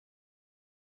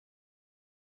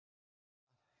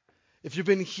If you've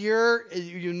been here,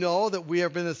 you know that we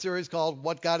have been in a series called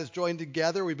What God Has Joined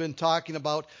Together. We've been talking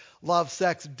about love,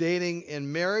 sex, dating,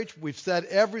 and marriage. We've said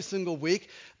every single week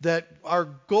that our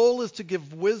goal is to get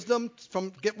wisdom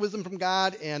from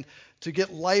God and to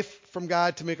get life from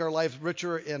God to make our lives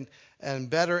richer and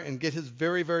better and get his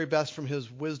very, very best from his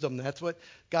wisdom. That's what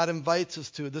God invites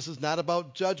us to. This is not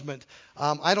about judgment.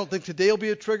 I don't think today will be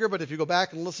a trigger, but if you go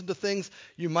back and listen to things,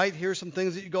 you might hear some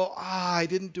things that you go, I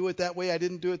didn't do it that way. I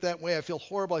didn't do it that way. I feel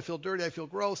horrible. I feel dirty. I feel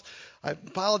gross. I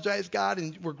apologize, God.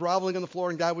 And we're groveling on the floor,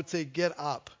 and God would say, get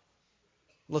up.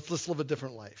 Let's live a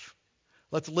different life.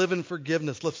 Let's live in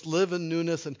forgiveness. Let's live in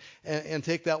newness and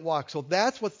take that walk. So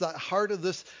that's what the heart of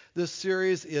this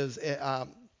series is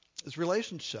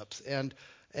relationships and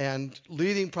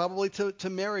leading probably to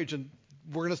marriage. And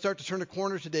we're going to start to turn a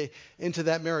corner today into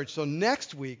that marriage. So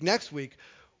next week,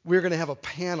 we're going to have a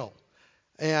panel.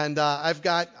 And I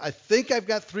think I've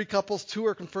got 3 couples. 2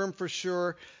 are confirmed for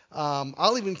sure.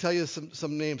 I'll even tell you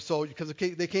some names, so because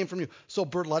they came from you. So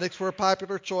Berletics were a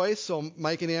popular choice. So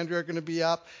Mike and Andrea are going to be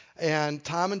up, and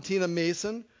Tom and Tina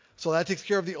Mason. So that takes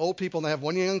care of the old people. And I have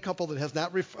one young couple that has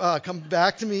not come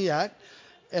back to me yet,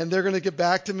 and they're going to get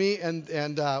back to me.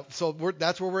 And so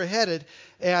that's where we're headed.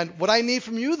 And what I need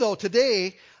from you though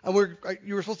today,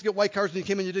 you were supposed to get white cards when you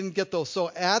came in, you didn't get those. So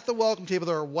at the welcome table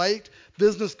there are white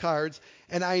business cards,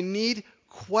 and I need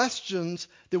questions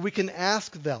that we can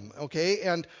ask them, okay?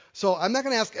 And so I'm not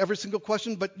going to ask every single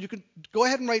question, but you can go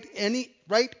ahead and write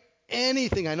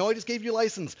anything. I know I just gave you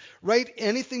license. Write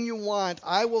anything you want.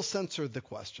 I will censor the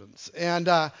questions, and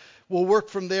we'll work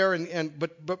from there.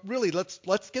 But really,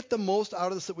 let's get the most out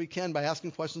of this that we can by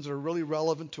asking questions that are really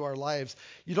relevant to our lives.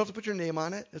 You don't have to put your name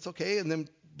on it. It's okay.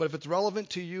 But if it's relevant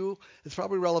to you, it's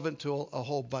probably relevant to a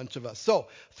whole bunch of us. So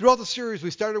throughout the series,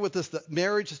 we started with this, that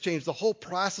marriage has changed. The whole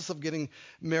process of getting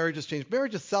married has changed.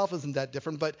 Marriage itself isn't that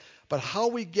different, but how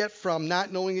we get from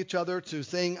not knowing each other to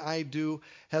saying I do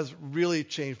has really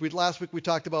changed. Last week we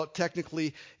talked about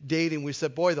technically dating. We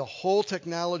said, boy, the whole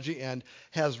technology end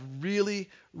has really,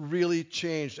 really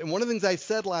changed. And one of the things I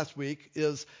said last week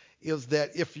is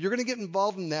that if you're going to get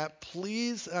involved in that,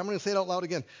 please, and I'm going to say it out loud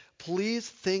again, please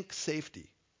think safety.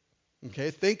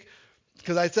 Okay,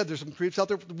 because I said there's some creeps out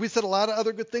there. We said a lot of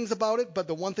other good things about it, but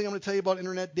the one thing I'm going to tell you about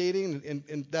internet dating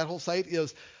and that whole site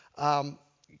is,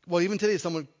 even today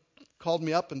someone called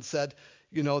me up and said,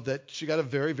 that she got a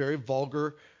very, very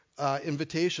vulgar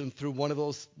invitation through one of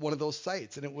those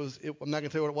sites, and I'm not going to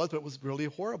tell you what it was, but it was really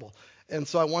horrible. And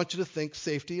so I want you to think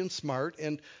safety and smart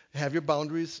and have your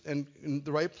boundaries and in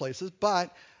the right places,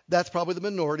 but that's probably the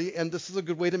minority, and this is a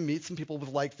good way to meet some people with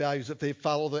like values if they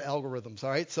follow the algorithms, all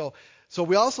right? So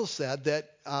we also said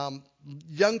that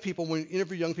young people, when you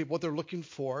interview young people, what they're looking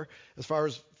for as far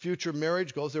as future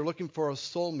marriage goes, they're looking for a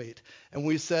soulmate. And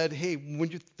we said, hey,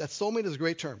 that soulmate is a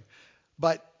great term,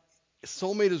 but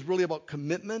soulmate is really about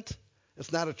commitment.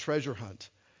 It's not a treasure hunt.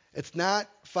 It's not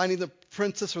finding the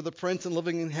princess or the prince and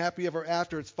living in happy ever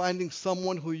after. It's finding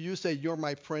someone who you say, you're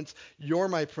my prince, you're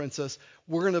my princess.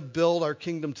 We're going to build our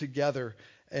kingdom together,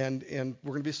 and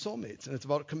we're going to be soulmates. And it's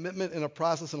about commitment and a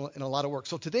process and a lot of work.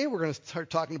 So today we're going to start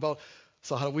talking about,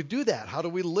 so how do we do that? How do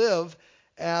we live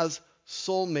as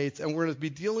soulmates? And we're going to be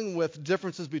dealing with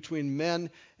differences between men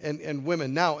and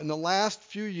women. Now, in the last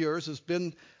few years,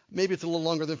 maybe it's a little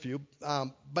longer than few,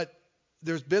 but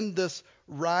there's been this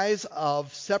rise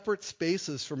of separate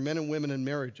spaces for men and women in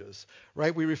marriages,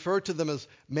 right? We refer to them as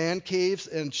man caves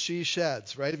and she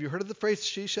sheds, right? Have you heard of the phrase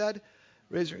she shed?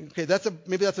 Okay,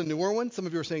 maybe that's a newer one. Some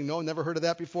of you are saying, no, never heard of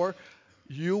that before.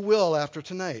 You will after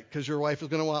tonight, because your wife is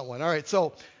going to want one. All right,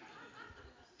 so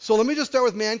let me just start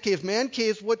with man caves. Man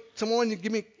caves, what's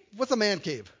a man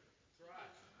cave?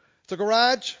 It's a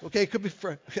garage? Okay, it could be,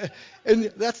 and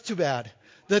that's too bad.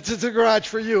 It's a garage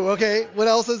for you, okay? What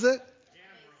else is it?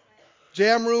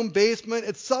 Jam room, basement.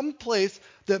 It's some place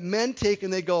that men take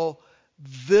and they go,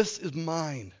 this is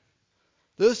mine.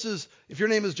 If your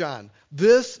name is John,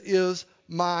 this is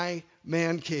my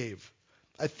man cave.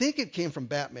 I think it came from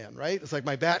Batman, right? It's like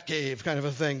my bat cave kind of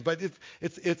a thing, but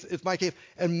it's my cave.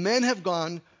 And men have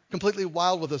gone completely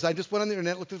wild with this. I just went on the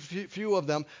internet, looked at a few of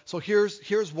them. So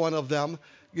here's one of them.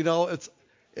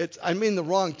 I mean the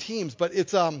wrong teams, but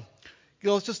it's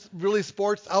just really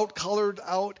sports, colored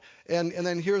out. And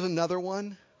then here's another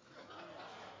one.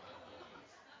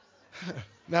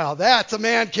 Now that's a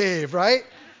man cave, right?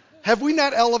 Have we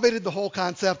not elevated the whole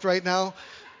concept right now?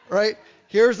 Right?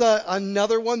 Here's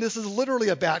another one. This is literally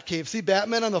a bat cave. See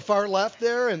Batman on the far left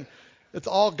there? And it's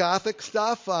all gothic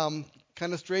stuff, kind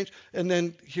of strange. And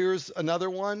then here's another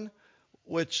one,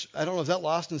 which, I don't know, is that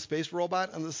Lost in Space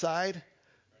robot on the side?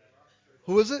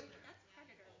 Who is it?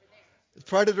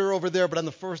 Predator over there, but on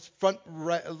the front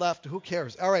right, left, who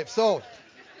cares? All right, so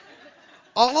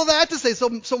all of that to say,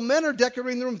 so men are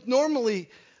decorating the room. Normally,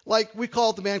 like we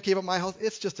call it the man cave at my house,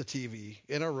 it's just a TV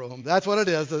in a room. That's what it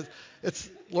is. It's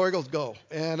Lori goes, go,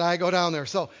 and I go down there.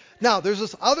 So now there's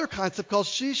this other concept called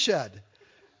she shed,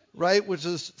 right, which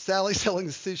is Sally selling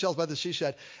the seashells by the she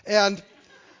shed. And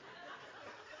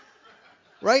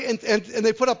right, and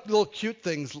they put up little cute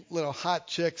things, little hot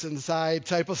chicks inside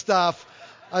type of stuff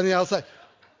on the outside.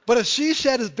 But a she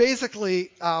shed is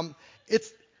basically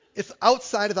it's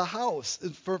outside of the house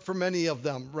for many of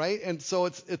them, right? And so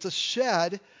it's a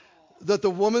shed that the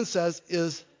woman says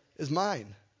is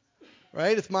mine,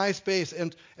 right? It's my space,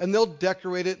 and they'll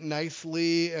decorate it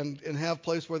nicely and have a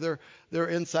place where they're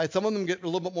inside. Some of them get a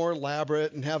little bit more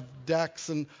elaborate and have decks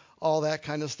and all that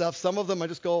kind of stuff. Some of them I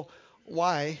just go,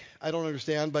 why? I don't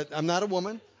understand, but I'm not a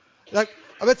woman. I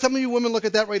bet some of you women look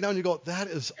at that right now and you go, that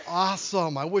is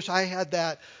awesome. I wish I had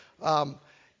that.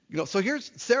 So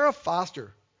here's Sarah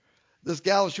Foster, this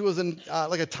gal. She was in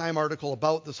like a Time article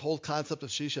about this whole concept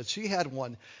of she shed. She had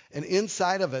one, and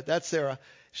inside of it, that's Sarah,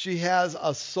 she has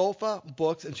a sofa,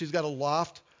 books, and she's got a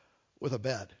loft with a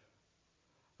bed.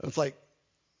 And it's like,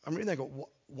 I'm reading that and go,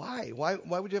 why? Why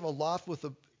would you have a loft with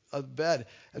a bed?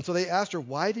 And so they asked her,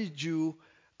 why do you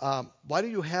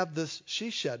have this she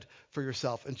shed for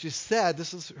yourself? And she said,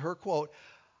 this is her quote,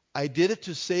 I did it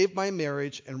to save my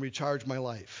marriage and recharge my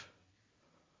life.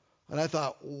 And I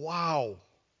thought, wow,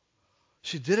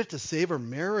 she did it to save her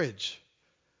marriage.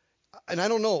 And I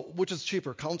don't know which is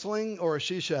cheaper, counseling or a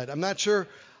she shed. I'm not sure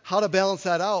how to balance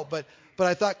that out, but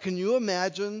I thought, can you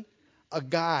imagine a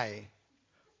guy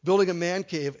building a man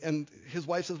cave and his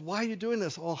wife says, why are you doing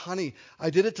this? Oh, honey, I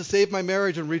did it to save my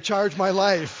marriage and recharge my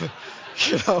life.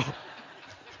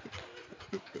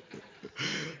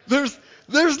 There's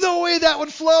no way that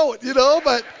would float,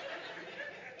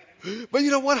 but you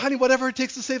know what, honey, whatever it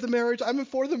takes to save the marriage, I'm in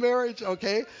for the marriage,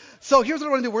 okay? So here's what I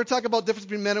want to do. We're talking about the difference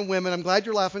between men and women. I'm glad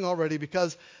you're laughing already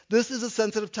because this is a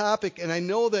sensitive topic, and I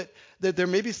know that there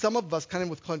may be some of us kind of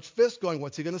with clenched fists going,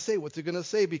 what's he going to say? What's he going to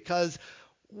say? Because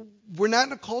we're not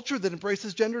in a culture that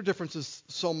embraces gender differences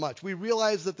so much. We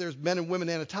realize that there's men and women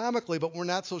anatomically, but we're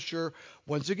not so sure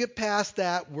once you get past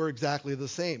that, we're exactly the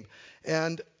same.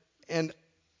 And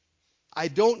I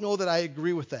don't know that I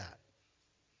agree with that.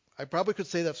 I probably could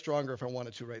say that stronger if I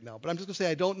wanted to right now, but I'm just going to say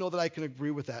I don't know that I can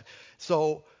agree with that.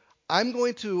 So I'm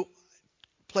going to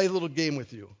play a little game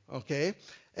with you, okay?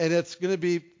 And it's going to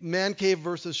be man cave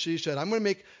versus she shed. I'm going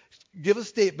to give a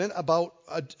statement about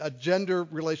a gender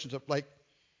relationship, like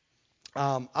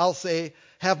I'll say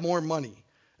have more money.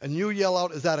 And you yell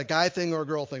out, is that a guy thing or a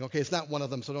girl thing? Okay, it's not one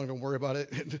of them, so don't even worry about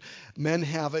it. Men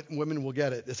have it and women will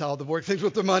get it. It's how the work things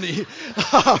with the money.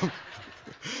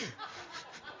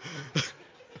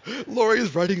 Lori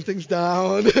is writing things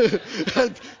down.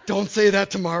 Don't say that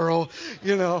tomorrow,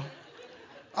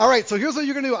 All right, so here's what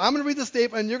you're going to do. I'm going to read the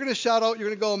statement, and you're going to shout out. You're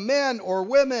going to go men or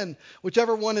women,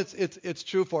 whichever one it's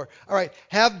true for. All right,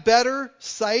 have better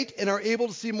sight and are able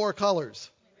to see more colors.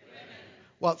 Women.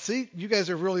 Well, see, you guys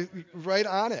are really right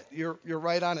on it. You're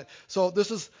right on it. So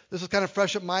this is kind of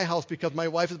fresh at my house because my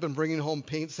wife has been bringing home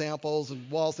paint samples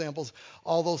and wall samples,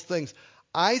 all those things.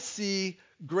 I see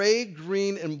gray,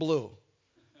 green, and blue.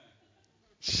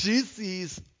 She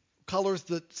sees colors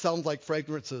that sound like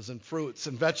fragrances and fruits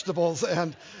and vegetables,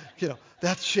 and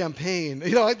that's champagne.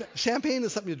 Champagne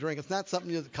is something you drink. It's not something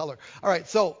you color. All right,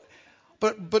 so,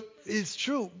 but it's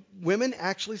true. Women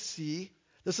actually see.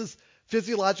 This is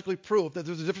physiologically proved that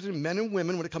there's a difference between men and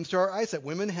women when it comes to our eyesight.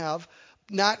 Women have,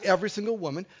 not every single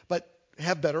woman, but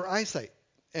have better eyesight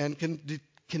and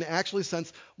can actually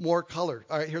sense more color.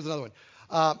 All right, here's another one.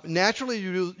 Naturally,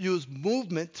 you use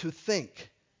movement to think.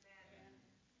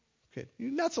 Okay,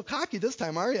 you're not so cocky this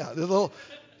time, are you?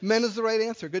 Men is the right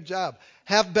answer. Good job.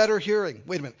 Have better hearing.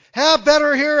 Wait a minute. Have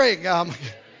better hearing.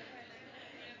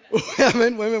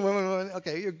 Women.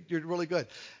 Okay, you're really good.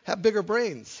 Have bigger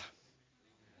brains.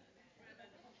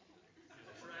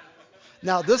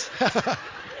 Now this.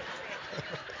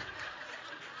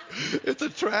 It's a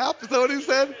trap. Is that what he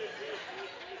said?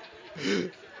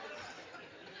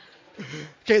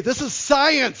 Okay, this is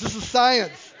science.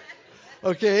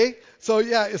 Okay. So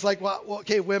yeah, it's like, well,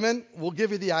 okay, women, we'll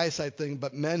give you the eyesight thing,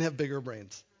 but men have bigger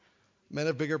brains. Men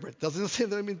have bigger brains. Doesn't say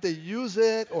that mean they use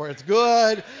it or it's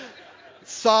good.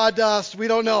 Sawdust, we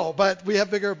don't know, but we have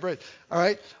bigger brains. All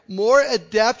right. More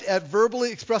adept at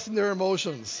verbally expressing their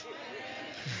emotions.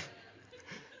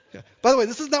 Yeah. By the way,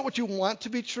 this is not what you want to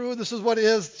be true. This is what it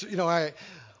is. All right.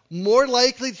 More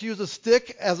likely to use a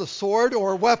stick as a sword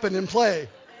or a weapon in play.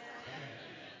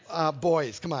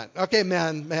 Boys, come on. Okay,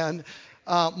 men.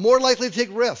 More likely to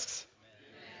take risks.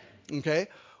 Okay.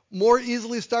 More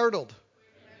easily startled.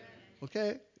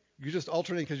 Okay. You just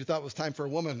alternating because you thought it was time for a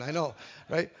woman. I know,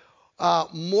 right?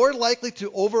 More likely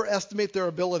to overestimate their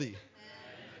ability.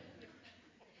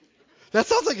 That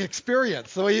sounds like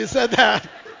experience, the way you said that.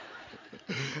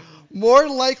 More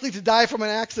likely to die from an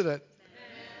accident.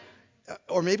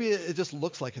 Or maybe it just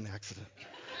looks like an accident.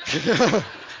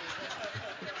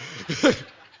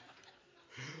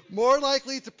 More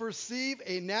likely to perceive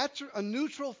a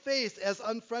neutral face as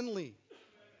unfriendly.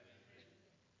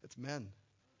 It's men.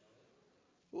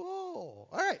 Whoa.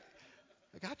 All right.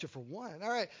 I got you for one. All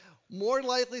right. More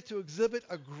likely to exhibit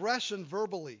aggression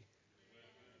verbally.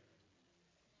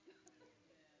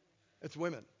 It's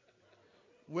women.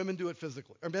 Women do it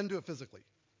physically, or men do it physically.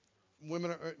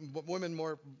 Women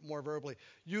more verbally.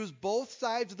 Use both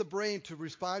sides of the brain to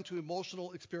respond to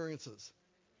emotional experiences.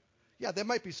 Yeah, they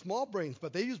might be small brains,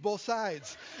 but they use both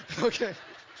sides. Okay.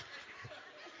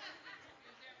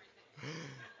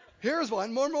 Here's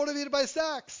one. More motivated by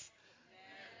sex.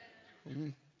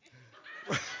 Mhm.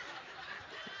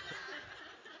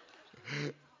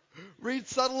 Read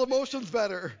subtle emotions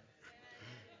better.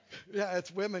 Yeah,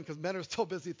 it's women because men are so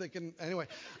busy thinking. Anyway.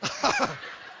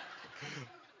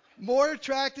 More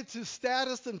attracted to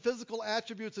status and physical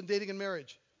attributes in dating and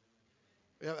marriage.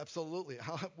 Yeah, absolutely.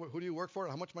 Who do you work for?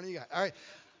 How much money you got? All right.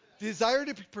 Desire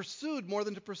to be pursued more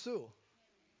than to pursue.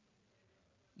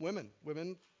 Women,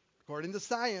 according to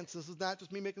science, this is not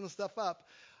just me making this stuff up,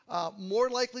 more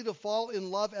likely to fall in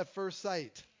love at first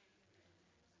sight.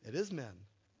 It is men.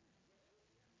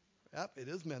 Yep, it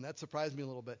is men. That surprised me a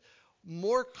little bit.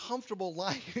 More comfortable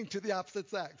lying to the opposite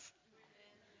sex.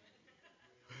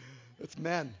 It's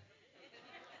men.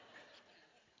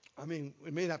 I mean,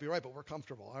 it may not be right, but we're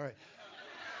comfortable. All right.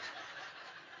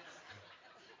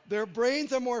 Their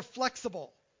brains are more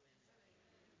flexible.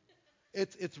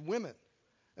 It's women.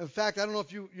 In fact, I don't know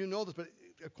if you know this, but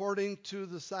according to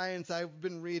the science I've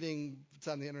been reading, it's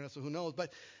on the internet, so who knows?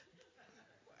 But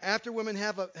after women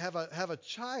have a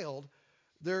child,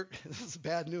 this is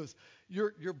bad news.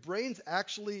 Your brains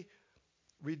actually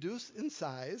reduce in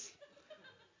size,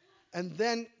 and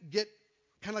then get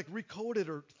kind of like recoded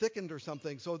or thickened or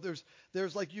something. So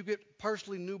there's like you get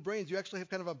partially new brains. You actually have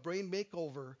kind of a brain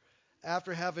makeover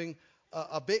after having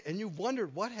a baby, and you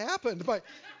wondered what happened. But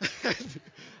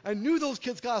I knew those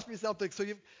kids cost me something. So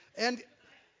and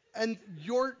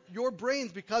your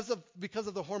brains, because of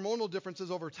the hormonal differences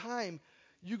over time,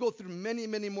 you go through many,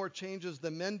 many more changes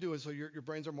than men do, and so your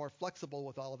brains are more flexible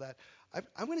with all of that.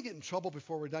 I'm going to get in trouble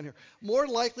before we're done here. More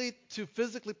likely to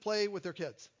physically play with their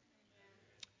kids.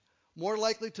 More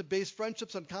likely to base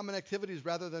friendships on common activities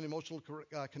rather than emotional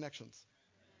connections.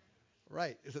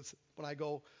 Right. When I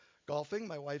go golfing,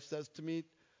 my wife says to me,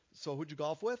 "So who'd you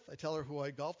golf with?" I tell her who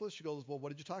I golfed with. She goes, "Well, what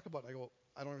did you talk about?" I go,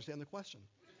 "I don't understand the question."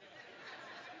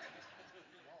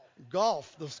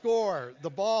 Golf, the score, the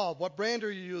ball, what brand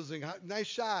are you using? Nice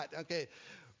shot. Okay.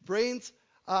 Brains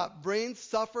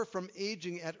suffer from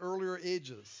aging at earlier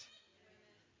ages.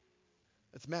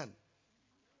 It's men.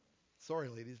 Sorry,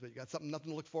 ladies, but you got nothing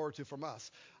to look forward to from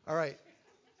us. All right.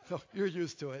 So you're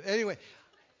used to it. Anyway,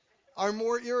 are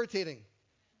more irritating.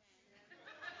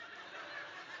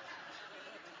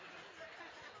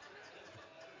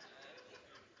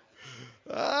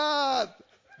 Ah,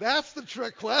 that's the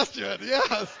trick question.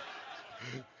 Yes.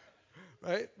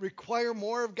 Right? Require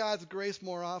more of God's grace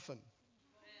more often.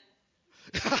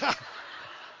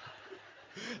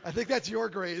 I think that's your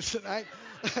grace, and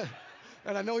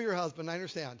and I know your husband. I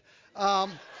understand.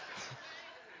 Um,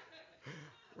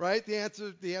 right? The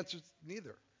answer is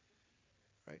neither.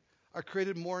 Right? Are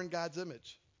created more in God's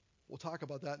image. We'll talk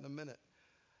about that in a minute.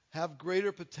 Have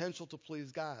greater potential to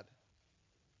please God.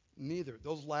 Neither.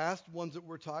 Those last ones that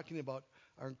we're talking about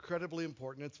are incredibly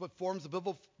important. It's what forms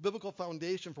the biblical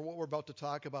foundation for what we're about to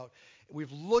talk about.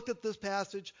 We've looked at this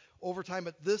passage over time,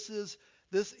 but this is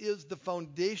the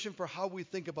foundation for how we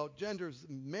think about genders,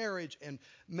 marriage, and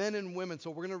men and women. So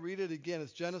we're going to read it again.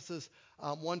 It's Genesis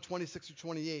 1:26 through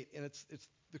 28, and it's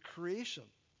the creation.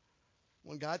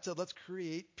 When God said, "Let's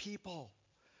create people,"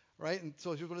 right? And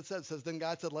so here's what it says. It says, "Then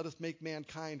God said, 'Let us make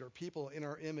mankind,' or people, in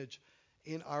our image,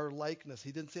 in our likeness."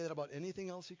 He didn't say that about anything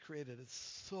else he created. It's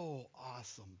so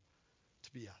awesome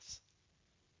to be us.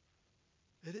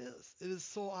 It is. It is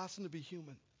so awesome to be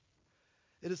human.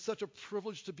 It is such a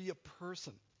privilege to be a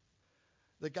person.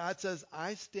 That God says,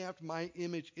 "I stamped my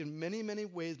image in many, many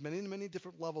ways, many, many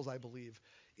different levels, I believe,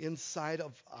 inside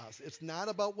of us." It's not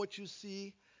about what you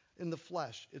see in the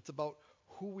flesh. It's about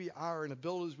who we are and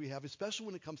abilities we have, especially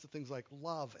when it comes to things like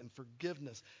love and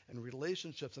forgiveness and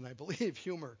relationships, and I believe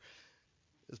humor.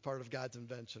 is part of God's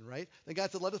invention, right? Then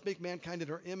God said, let us make mankind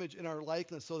in our image, in our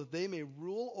likeness, so that they may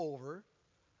rule over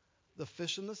the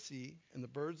fish in the sea and the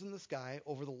birds in the sky,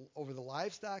 over the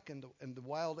livestock and the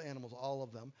wild animals, all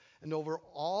of them, and over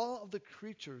all of the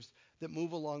creatures that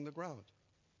move along the ground.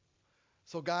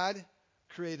 So God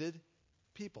created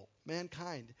people,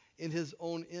 mankind, in his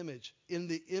own image. In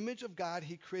the image of God,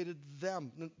 he created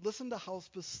them. Now, listen to how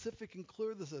specific and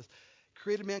clear this is.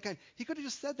 Created mankind. He could have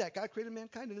just said that. God created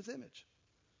mankind in his image.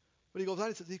 But he goes on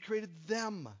and says he created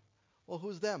them. Well,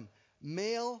 who's them?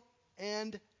 Male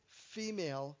and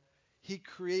female. He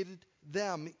created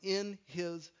them in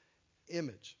his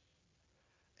image.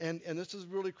 And this is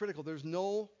really critical. There's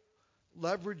no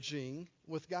leveraging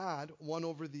with God one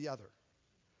over the other.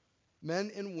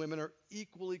 Men and women are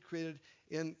equally created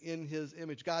in his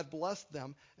image. God blessed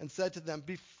them and said to them,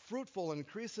 be fruitful and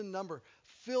increase in number.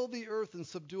 Fill the earth and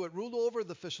subdue it. Rule over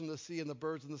the fish in the sea and the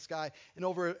birds in the sky and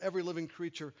over every living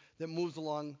creature that moves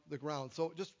along the ground.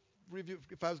 So just review.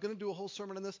 If I was going to do a whole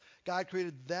sermon on this, God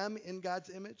created them in God's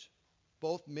image,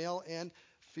 both male and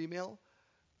female.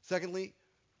 Secondly,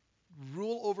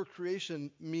 rule over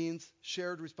creation means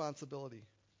shared responsibility.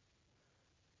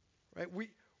 Right?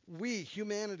 We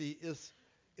humanity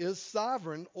is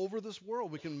sovereign over this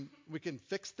world. We can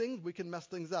fix things, we can mess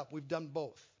things up. We've done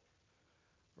both.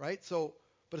 Right? So,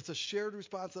 but it's a shared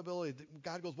responsibility.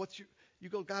 God goes, you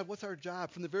go, God, what's our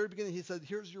job? From the very beginning, he said,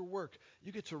 here's your work.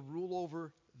 You get to rule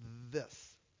over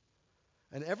this.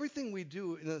 And everything we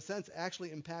do, in a sense,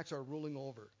 actually impacts our ruling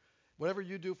over. Whatever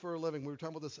you do for a living, we were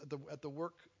talking about this at the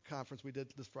work conference we did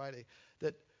this Friday,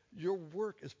 that your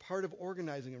work is part of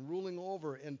organizing and ruling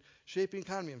over and shaping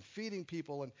economy and feeding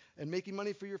people and making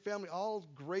money for your family, all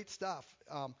great stuff,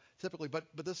 typically. But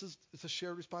it's a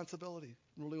shared responsibility,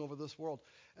 ruling over this world.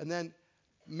 And then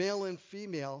male and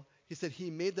female, he said he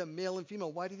made them male and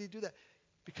female. Why did he do that?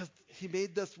 Because he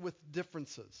made us with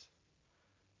differences.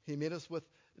 He made us with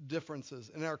differences.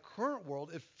 In our current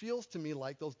world, it feels to me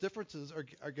like those differences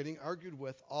are getting argued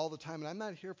with all the time. And I'm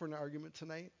not here for an argument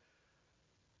tonight.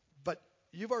 But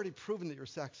you've already proven that you're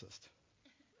sexist.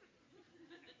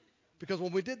 Because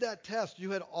when we did that test,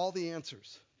 you had all the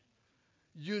answers.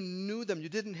 You knew them. You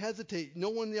didn't hesitate. No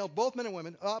one yelled, both men and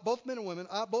women, both men and women,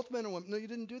 both men and women. No, you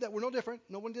didn't do that. We're no different.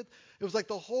 No one did. It was like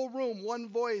the whole room, one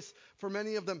voice for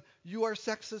many of them. You are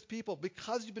sexist people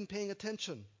because you've been paying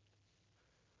attention.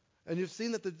 And you've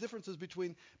seen that the differences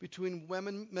between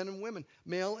women, men and women,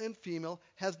 male and female,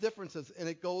 has differences. And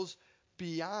it goes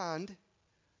beyond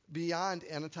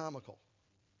anatomical.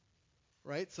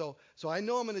 Right? So I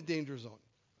know I'm in a danger zone.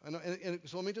 I know, and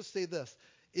so let me just say this.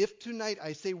 If tonight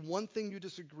I say one thing you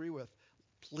disagree with,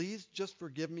 please just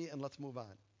forgive me and let's move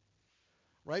on.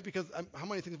 Right? Because how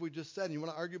many things have we just said? And you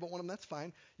want to argue about one of them, that's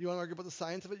fine. You want to argue about the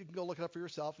science of it, you can go look it up for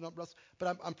yourself.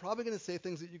 But I'm probably going to say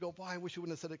things that you go, boy, I wish you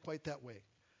wouldn't have said it quite that way.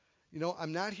 You know,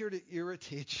 I'm not here to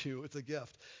irritate you. It's a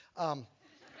gift. But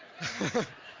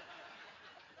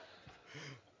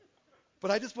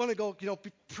I just want to go,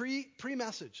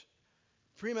 pre-message.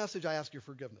 Pre-message, I ask your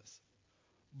forgiveness.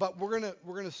 But we're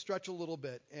gonna stretch a little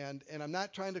bit, and I'm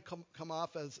not trying to come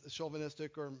off as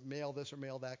chauvinistic or male this or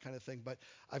male that kind of thing. But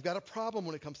I've got a problem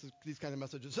when it comes to these kind of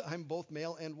messages. I'm both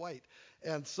male and white,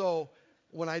 and so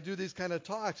when I do these kind of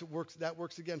talks, that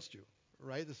works against you,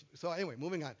 right? So anyway,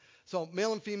 moving on. So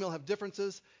male and female have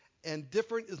differences, and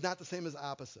different is not the same as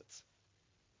opposites,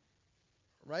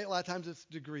 right? A lot of times it's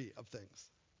degree of things,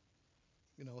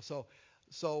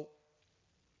 So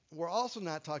we're also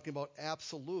not talking about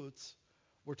absolutes.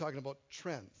 We're talking about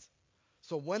trends.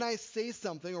 So when I say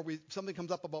something or something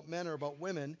comes up about men or about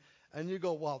women, and you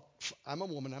go, well, I'm a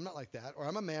woman, I'm not like that, or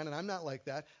I'm a man and I'm not like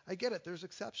that, I get it. There's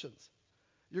exceptions.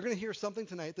 You're going to hear something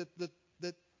tonight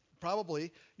that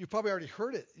you've probably already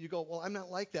heard it. You go, well, I'm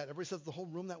not like that. Everybody says the whole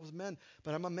room that was men,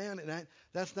 but I'm a man and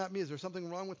that's not me. Is there something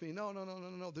wrong with me?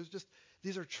 No.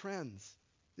 These are trends.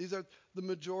 These are the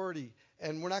majority,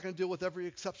 and we're not going to deal with every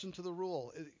exception to the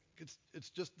rule. It's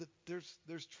just that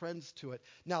there's trends to it.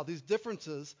 Now, these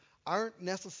differences aren't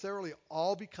necessarily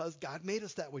all because God made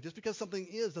us that way. Just because something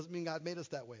is doesn't mean God made us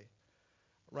that way,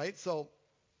 right? So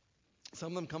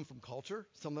some of them come from culture.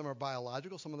 Some of them are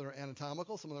biological. Some of them are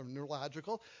anatomical. Some of them are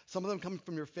neurological. Some of them come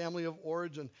from your family of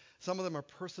origin. Some of them are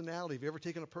personality. Have you ever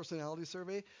taken a personality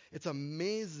survey? It's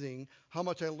amazing how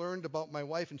much I learned about my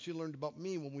wife and she learned about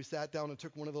me when we sat down and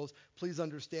took one of those please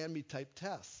understand me type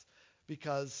tests.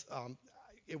 Because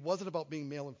it wasn't about being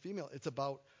male and female. It's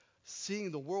about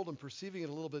seeing the world and perceiving it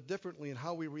a little bit differently and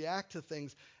how we react to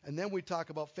things. And then we talk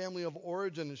about family of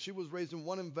origin, and she was raised in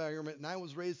one environment and I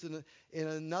was raised in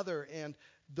another, and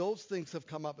those things have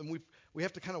come up, and we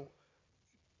have to kind of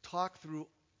talk through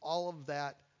all of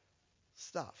that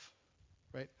stuff,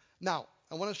 right? Now,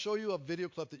 I want to show you a video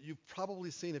clip that you've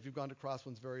probably seen if you've gone to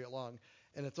Crosswinds very long,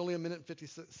 and it's only 1 minute and 50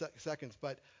 seconds,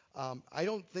 but I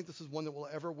don't think this is one that will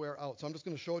ever wear out. So I'm just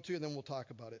going to show it to you, and then we'll talk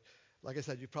about it. Like I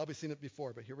said, you've probably seen it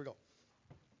before, but here we go.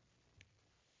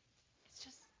 It's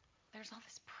just, there's all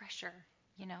this pressure,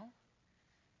 you know?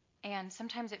 And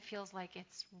sometimes it feels like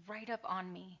it's right up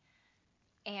on me,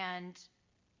 and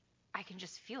I can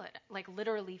just feel it, like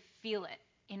literally feel it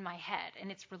in my head,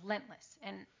 and it's relentless.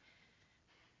 And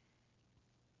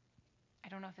I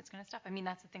don't know if it's going to stop. I mean,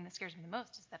 that's the thing that scares me the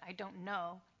most, is that I don't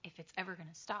know if it's ever going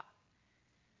to stop.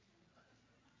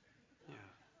 Yeah.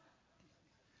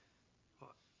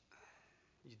 Well,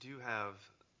 you do have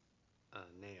a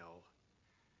nail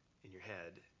in your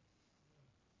head.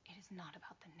 It is not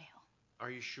about the nail. Are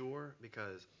you sure?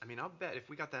 Because, I mean, I'll bet if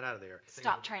we got that out of there...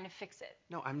 Stop trying to fix it.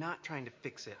 No, I'm not trying to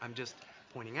fix it. I'm just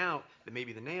pointing out that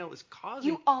maybe the nail is causing...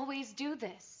 You always do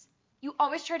this. You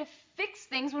always try to fix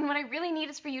things when what I really need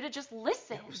is for you to just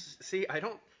listen. Yeah, see, I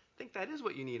don't think that is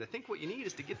what you need. I think what you need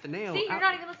is to get the nail See, out. you're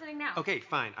not even listening now. Okay,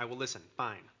 fine. I will listen.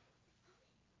 Fine.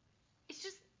 It's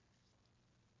just,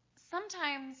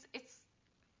 sometimes it's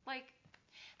like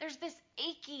there's this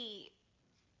achy,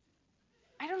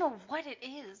 I don't know what it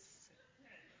is.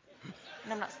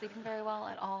 And I'm not sleeping very well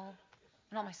at all.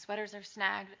 And all my sweaters are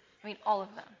snagged. I mean, all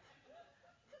of them.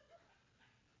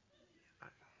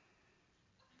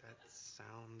 That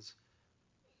sounds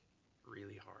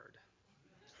really hard.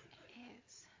 It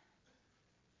is.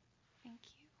 Thank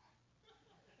you.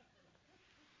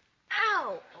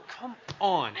 Ow! Oh, come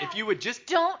on. If you would just...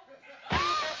 Don't.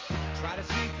 Try to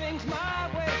see things my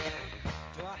way.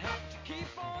 Do I have to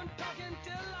keep on talking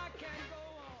till I can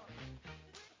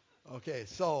go on? Okay,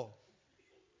 so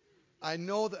I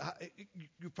know that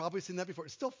you've probably seen that before.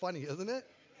 It's still funny, isn't it?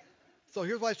 So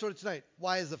here's why I showed it tonight.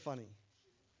 Why is it funny?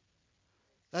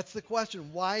 That's the question.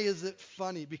 Why is it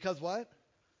funny? Because what?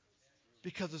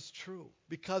 Because it's true.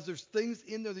 Because there's things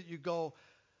in there that you go,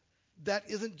 that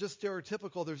isn't just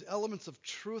stereotypical. There's elements of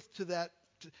truth to that.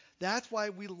 That's why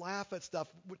we laugh at stuff.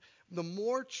 The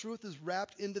more truth is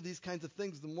wrapped into these kinds of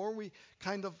things, the more we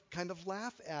kind of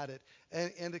laugh at it,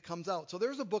 and it comes out. So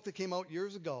there's a book that came out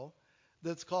years ago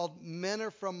that's called Men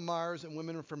Are From Mars and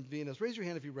Women Are From Venus. Raise your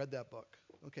hand if you read that book.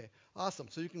 Okay, awesome.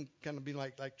 So you can kind of be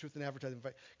like Truth in Advertising,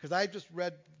 because I just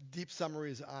read deep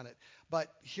summaries on it.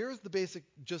 But here's the basic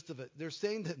gist of it. They're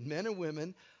saying that men and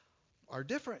women are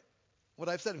different. What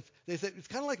I've said, they said it's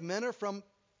kind of like men are from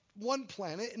one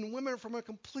planet and women are from a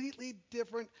completely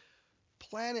different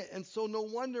planet. And so no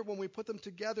wonder when we put them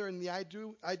together in the I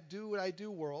do what I do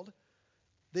world,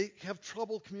 they have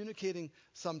trouble communicating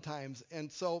sometimes.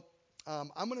 And so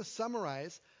I'm going to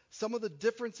summarize some of the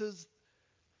differences.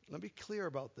 Let me be clear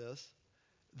about this,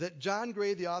 that John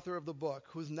Gray, the author of the book,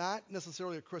 who's not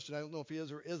necessarily a Christian, I don't know if he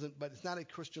is or isn't, but it's not a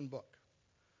Christian book.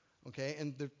 Okay?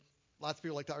 And lots of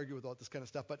people like to argue about this kind of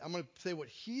stuff, but I'm going to say what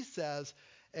he says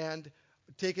and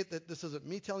take it that this isn't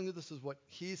me telling you, this is what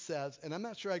he says. And I'm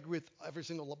not sure I agree with every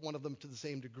single one of them to the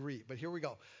same degree, but here we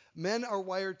go. Men are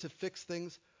wired to fix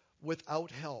things without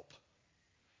help.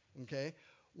 Okay?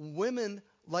 Women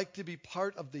like to be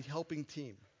part of the helping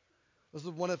team. This is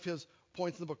one of his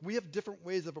points in the book. We have different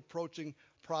ways of approaching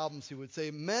problems, he would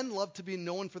say. Men love to be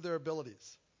known for their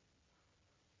abilities.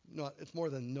 No, it's more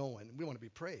than known. We want to be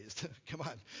praised. Come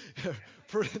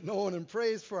on. Known and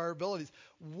praised for our abilities.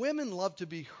 Women love to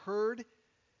be heard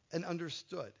and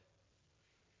understood.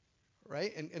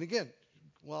 Right? And again,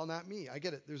 well, not me. I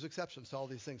get it. There's exceptions to all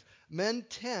these things. Men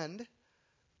tend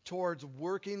towards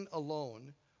working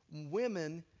alone.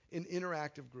 Women in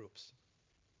interactive groups.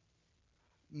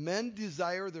 Men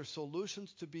desire their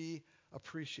solutions to be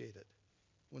appreciated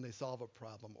when they solve a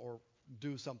problem or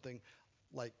do something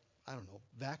like, I don't know,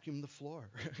 vacuum the floor.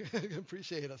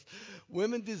 Appreciate us.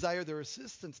 Women desire their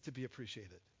assistants to be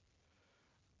appreciated.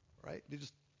 Right?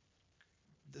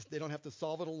 They don't have to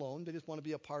solve it alone. They just want to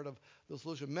be a part of the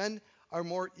solution. Men are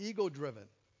more ego-driven.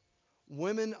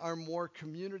 Women are more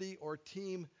community or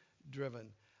team-driven.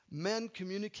 Men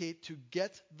communicate to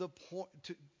get the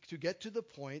to get to the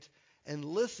point and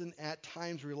listen at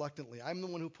times reluctantly. I'm the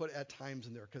one who put at times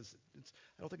in there because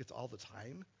I don't think it's all the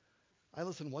time. I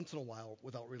listen once in a while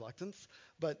without reluctance,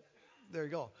 but there you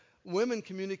go. Women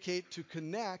communicate to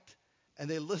connect, and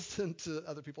they listen to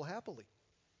other people happily.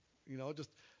 You know, just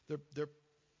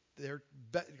they're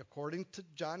according to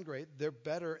John Gray, they're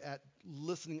better at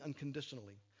listening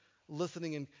unconditionally,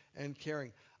 listening and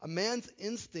caring. A man's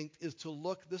instinct is to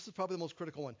look, this is probably the most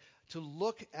critical one, to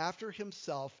look after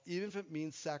himself, even if it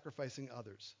means sacrificing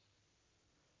others.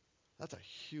 That's a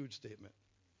huge statement.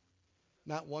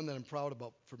 Not one that I'm proud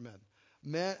about for men.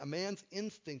 A man's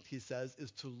instinct, he says,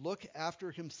 is to look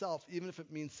after himself, even if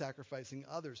it means sacrificing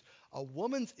others. A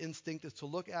woman's instinct is to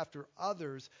look after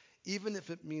others, even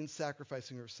if it means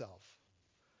sacrificing herself.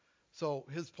 So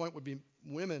his point would be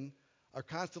women are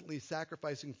constantly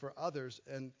sacrificing for others,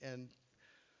 and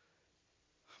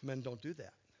men don't do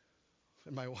that.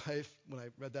 And my wife, when I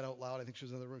read that out loud, I think she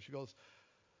was in the room, she goes,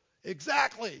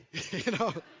 exactly,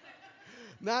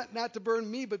 Not to burn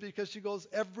me, but because she goes,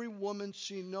 every woman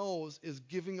she knows is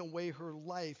giving away her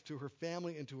life to her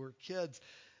family and to her kids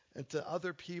and to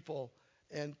other people,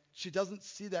 and she doesn't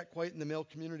see that quite in the male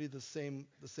community the same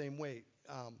way.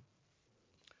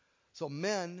 So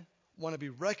men want to be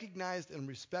recognized and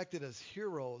respected as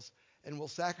heroes and will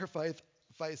sacrifice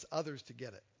others to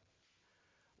get it.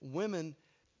 Women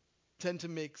tend to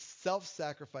make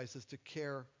self-sacrifices to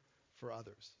care for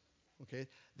others. Okay,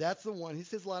 that's the one. He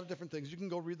says a lot of different things. You can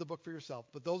go read the book for yourself.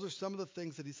 But those are some of the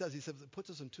things that he says. He says it puts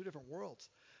us in two different worlds,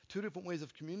 two different ways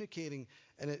of communicating,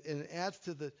 and it adds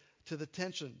to the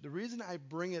tension. The reason I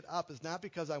bring it up is not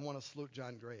because I want to salute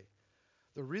John Gray.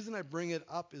 The reason I bring it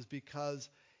up is because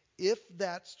if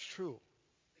that's true,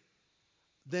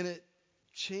 then it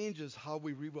changes how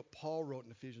we read what Paul wrote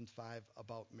in Ephesians 5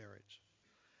 about marriage.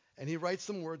 And he writes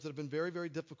some words that have been very, very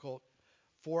difficult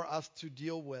for us to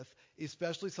deal with,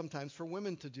 especially sometimes for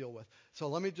women to deal with. So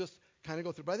let me just kind of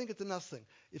go through. But I think it's enough thing.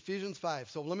 Ephesians 5.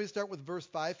 So let me start with verse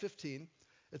 5:15.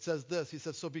 It says this. He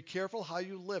says, so be careful how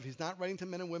you live. He's not writing to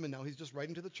men and women now. He's just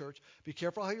writing to the church. Be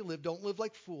careful how you live. Don't live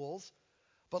like fools,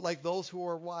 but like those who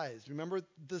are wise. Remember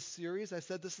this series? I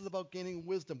said this is about gaining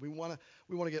wisdom. We want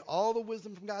to get all the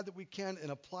wisdom from God that we can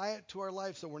and apply it to our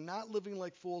life so we're not living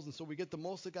like fools, and so we get the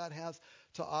most that God has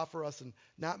to offer us and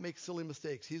not make silly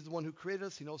mistakes. He's the one who created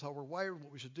us. He knows how we're wired,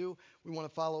 what we should do. We want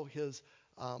to follow his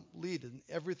lead in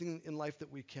everything in life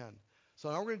that we can. So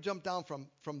now we're going to jump down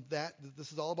from that.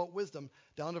 This is all about wisdom,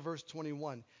 down to verse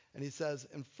 21. And he says,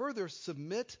 and further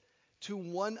submit to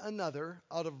one another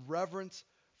out of reverence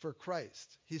for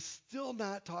Christ. He's still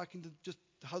not talking to just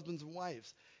husbands and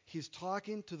wives. He's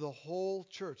talking to the whole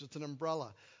church. It's an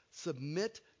umbrella.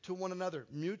 Submit to one another.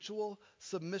 Mutual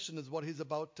submission is what he's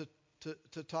about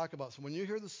to talk about. So when you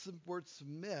hear the word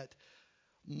submit,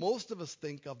 most of us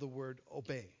think of the word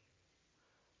obey.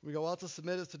 We go, well, to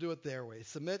submit is to do it their way.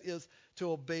 Submit is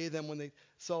to obey them when they...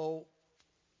 So,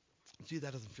 gee,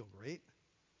 that doesn't feel great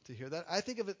to hear that. I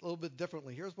think of it a little bit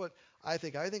differently. Here's what I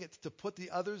think. I think it's to put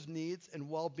the other's needs and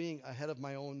well-being ahead of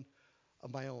my own.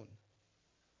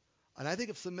 And I think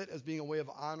of submit as being a way of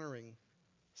honoring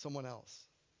someone else.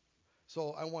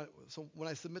 So when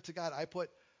I submit to God, I put,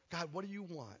 God, what do you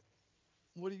want?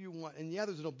 What do you want? And yeah,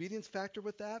 there's an obedience factor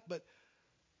with that, but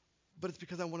it's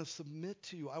because I want to submit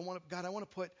to you. I want to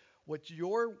put what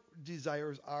your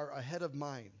desires are ahead of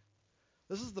mine.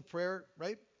 This is the prayer,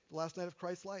 right? The last night of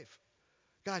Christ's life.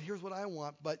 God, here's what I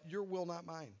want, but your will, not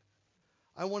mine.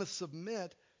 I want to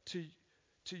submit to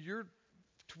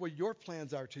what your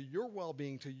plans are, to your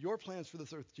well-being, to your plans for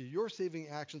this earth, to your saving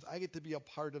actions. I get to be a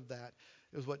part of that,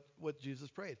 is what Jesus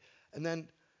prayed. And then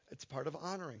it's part of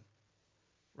honoring,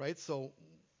 right? So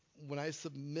when I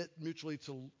submit mutually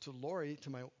to Lori,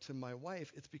 to my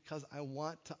wife, it's because I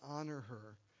want to honor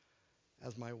her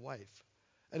as my wife.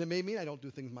 And it may mean I don't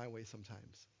do things my way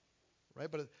sometimes, right?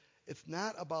 But it's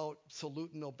not about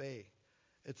salute and obey.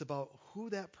 It's about who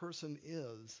that person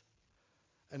is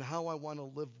and how I want to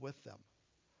live with them.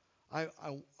 I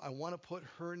want to put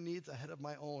her needs ahead of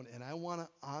my own, and I want to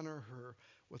honor her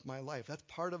with my life. That's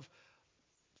part of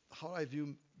how I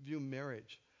view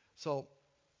marriage. So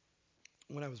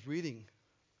when I was reading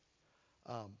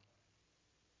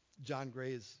John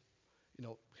Gray's,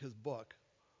 his book,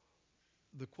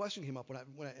 the question came up and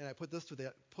I put this to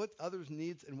that: put others'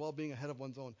 needs and well-being ahead of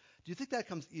one's own. Do you think that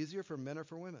comes easier for men or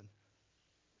for women?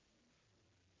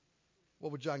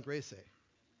 What would John Gray say?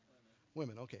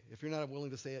 Women. Okay. If you're not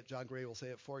willing to say it, John Gray will say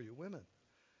it for you. Women.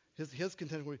 His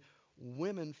contention would be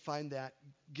women find that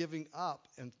giving up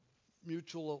and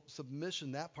mutual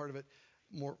submission, that part of it,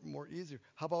 more easier.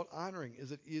 How about honoring?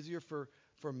 Is it easier for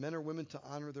men or women to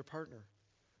honor their partner?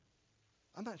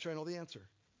 I'm not sure I know the answer.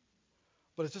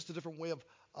 But it's just a different way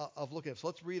of looking at it. So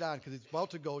let's read on, because he's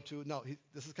about to go to,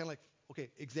 this is kind of like, okay,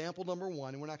 example number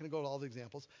one, and we're not going to go to all the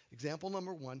examples. Example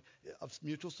number one of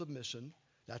mutual submission,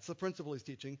 that's the principle he's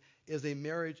teaching, is a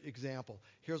marriage example.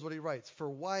 Here's what he writes. For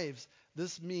wives,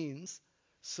 this means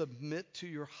submit to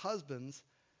your husbands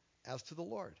as to the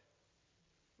Lord.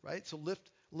 Right? So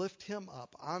lift him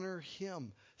up, honor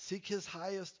him, seek his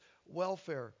highest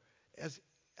welfare as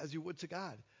you would to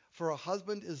God. For a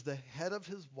husband is the head of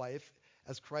his wife,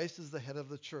 as Christ is the head of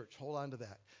the church. Hold on to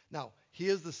that. Now, he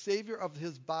is the Savior of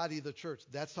his body, the church.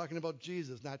 That's talking about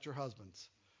Jesus, not your husbands.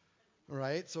 All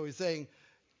right? So he's saying,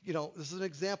 this is an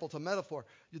example, it's a metaphor.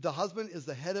 The husband is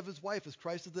the head of his wife as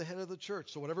Christ is the head of the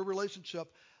church. So whatever relationship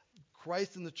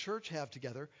Christ and the church have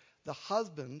together, the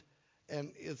husband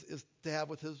is to have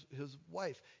with his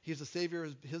wife. He's the Savior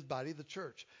of his body, the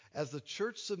church. As the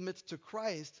church submits to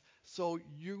Christ, so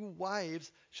you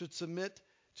wives should submit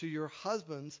to your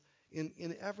husbands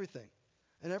in everything.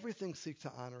 And everything seeks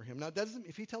to honor him. Now,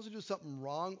 if he tells you to do something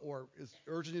wrong or is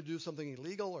urging you to do something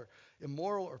illegal or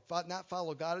immoral or not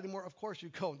follow God anymore, of course you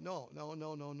go, no.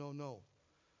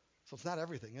 So it's not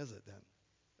everything, is it then?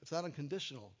 It's not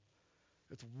unconditional.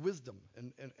 It's wisdom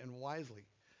and wisely,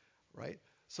 right?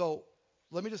 So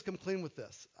let me just come clean with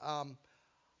this.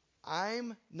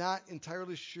 I'm not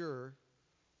entirely sure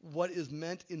what is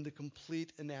meant in the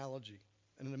complete analogy.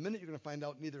 And in a minute you're going to find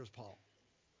out neither is Paul.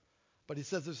 But he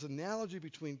says there's an analogy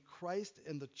between Christ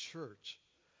and the church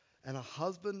and a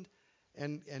husband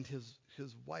and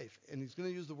his wife. And he's going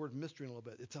to use the word mystery in a little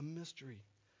bit. It's a mystery.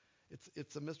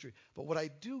 It's a mystery. But what I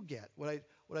do get, what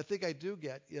I think I do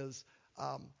get is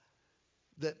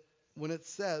that when it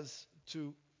says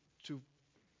to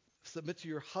submit to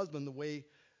your husband the way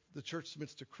the church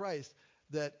submits to Christ,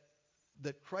 that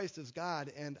Christ is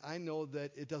God, and I know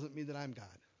that it doesn't mean that I'm God.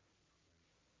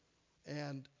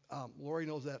 And Lori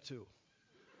knows that too.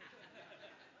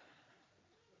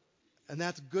 And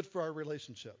that's good for our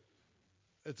relationship.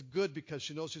 It's good because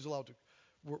she knows she's allowed to.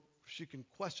 She can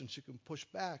question. She can push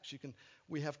back.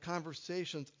 We have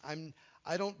conversations.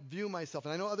 I don't view myself,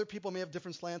 and I know other people may have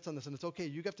different slants on this, and it's okay.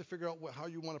 You have to figure out how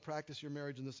you want to practice your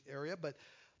marriage in this area,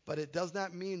 but it does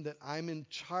not mean that I'm in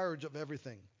charge of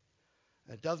everything.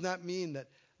 It does not mean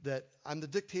that I'm the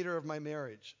dictator of my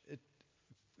marriage.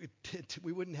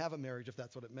 We wouldn't have a marriage if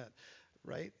that's what it meant,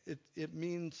 right? It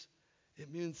means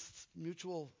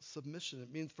mutual submission.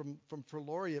 It means for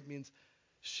Lori, it means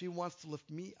she wants to lift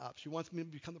me up. She wants me to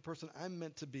become the person I'm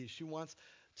meant to be. She wants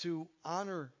to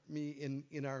honor me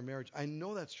in our marriage. I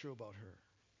know that's true about her.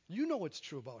 You know it's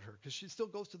true about her because she still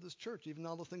goes to this church. Even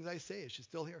all the things I say, she's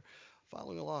still here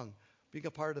following along, being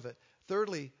a part of it.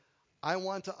 Thirdly, I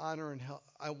want to honor and help.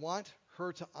 I want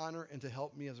her to honor and to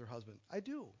help me as her husband. I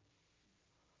do.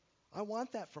 I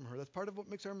want that from her. That's part of what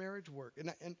makes our marriage work. And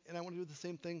I want to do the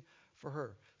same thing for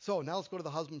her. So now let's go to the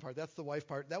husband part. That's the wife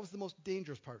part. That was the most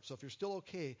dangerous part. So if you're still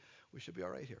okay, we should be all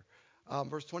right here.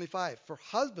 Verse 25. For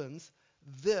husbands,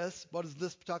 what is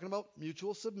this talking about?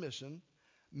 Mutual submission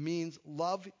means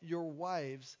love your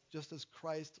wives just as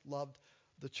Christ loved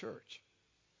the church.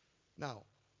 Now,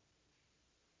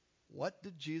 what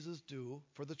did Jesus do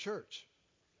for the church?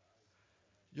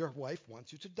 Your wife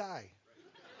wants you to die.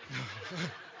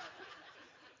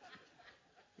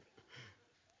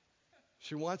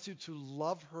 She wants you to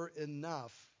love her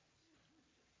enough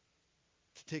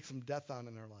to take some death on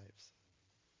in her lives,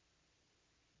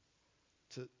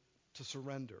 to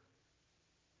surrender,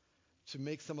 to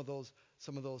make some of those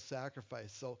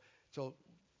sacrifices. So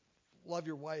love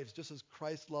your wives just as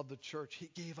Christ loved the church. He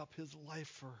gave up his life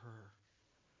for her.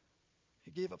 He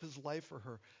gave up his life for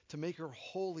her to make her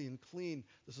holy and clean.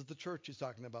 This is the church he's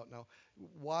talking about now.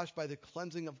 Washed by the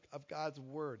cleansing of God's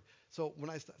word. So when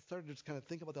I started to just kind of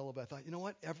think about that a little bit, I thought, you know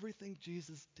what? Everything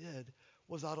Jesus did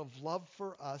was out of love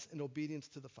for us and obedience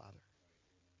to the Father.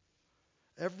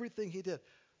 Everything he did.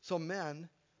 So men,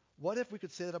 what if we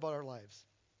could say that about our lives?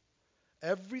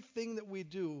 Everything that we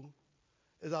do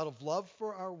is out of love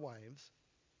for our wives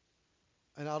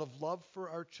and out of love for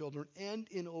our children and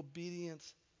in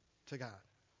obedience to God.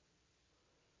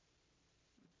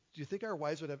 Do you think our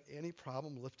wives would have any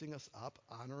problem lifting us up,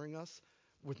 honoring us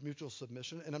with mutual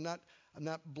submission? And I'm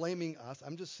not blaming us.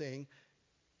 I'm just saying,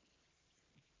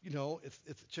 it's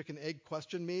a chicken egg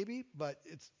question maybe, but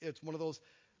it's one of those,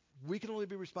 we can only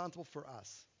be responsible for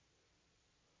us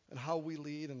and how we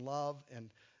lead and love and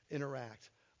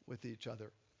interact with each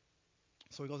other.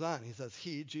 So he goes on. He says,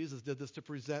 Jesus, did this to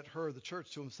present her, the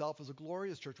church, to himself as a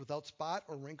glorious church without spot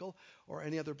or wrinkle or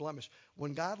any other blemish.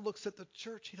 When God looks at the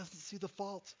church, he doesn't see the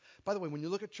faults. By the way, when you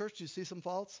look at church, do you see some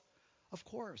faults? Of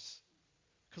course,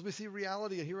 because we see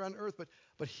reality here on earth.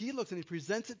 But he looks and he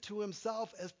presents it to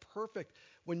himself as perfect.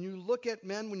 When you look at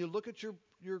men, when you look at your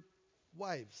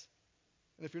wives,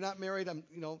 and if you're not married,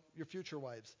 your future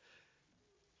wives,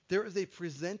 there is a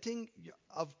presenting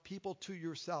of people to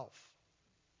yourself.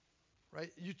 Right?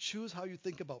 You choose how you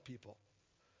think about people.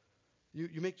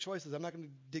 You make choices. I'm not going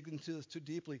to dig into this too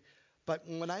deeply. But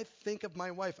when I think of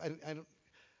my wife,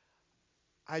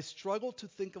 I struggle to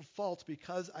think of faults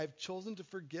because I've chosen to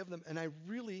forgive them. And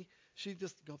she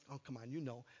just goes, oh, come on,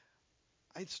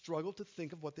 I struggle to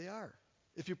think of what they are.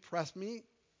 If you press me,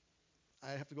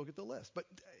 I have to go get the list. But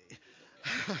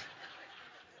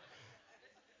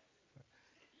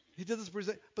he does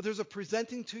this but there's a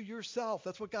presenting to yourself.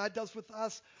 That's what God does with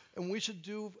us, and we should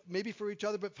do maybe for each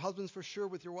other, but husbands for sure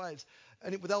with your wives,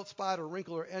 and without spot or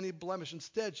wrinkle or any blemish.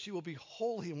 Instead, she will be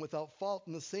holy and without fault.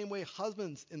 In the same way,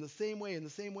 husbands, in the same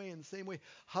way,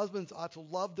 husbands ought to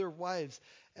love their wives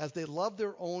as they love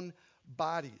their own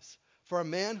bodies. For a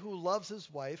man who loves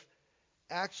his wife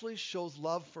actually shows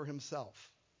love for himself.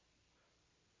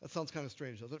 That sounds kind of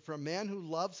strange, doesn't it? For a man who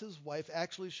loves his wife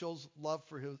actually shows love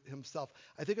for himself.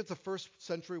 I think it's a first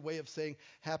century way of saying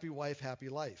happy wife, happy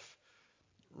life.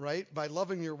 Right? By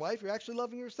loving your wife, you're actually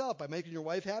loving yourself. By making your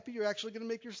wife happy, you're actually going to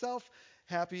make yourself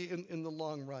happy in the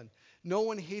long run. No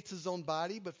one hates his own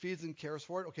body but feeds and cares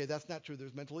for it. Okay, that's not true.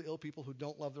 There's mentally ill people who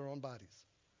don't love their own bodies.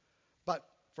 But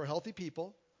for healthy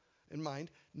people in mind,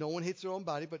 no one hates their own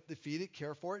body, but they feed it,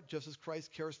 care for it, just as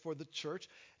Christ cares for the church.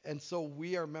 And so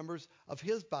we are members of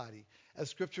his body. As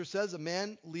Scripture says, a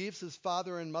man leaves his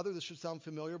father and mother. This should sound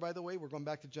familiar, by the way. We're going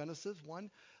back to Genesis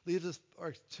 1. Leaves his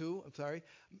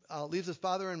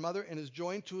father and mother and is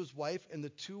joined to his wife, and the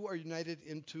two are united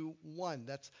into one.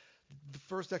 That's the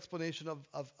first explanation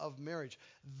of marriage.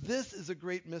 This is a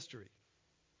great mystery.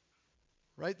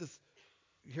 Right?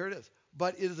 Here it is.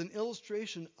 But it is an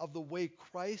illustration of the way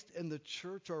Christ and the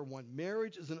church are one.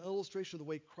 Marriage is an illustration of the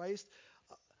way Christ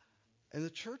and the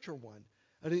church are one.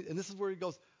 And this is where he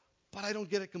goes, but I don't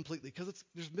get it completely because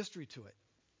there's mystery to it.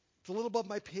 It's a little above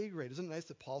my pay grade. Isn't it nice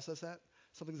that Paul says that?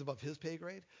 Something's above his pay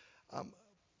grade.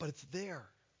 But it's there.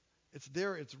 It's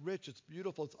there. It's rich. It's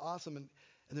beautiful. It's awesome. And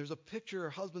there's a picture,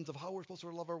 husbands, of how we're supposed to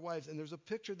love our wives. And there's a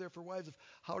picture there for wives of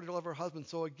how to love our husbands.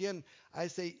 So again, I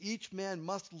say each man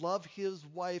must love his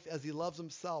wife as he loves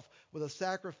himself with a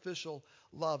sacrificial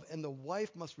love. And the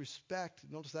wife must respect,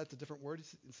 notice that's a different word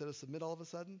instead of submit all of a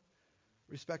sudden,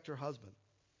 respect her husband.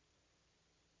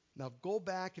 Now go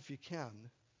back, if you can,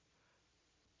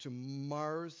 to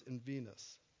Mars and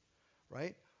Venus,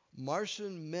 right?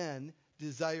 Martian men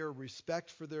desire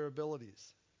respect for their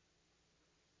abilities.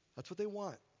 That's what they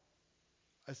want.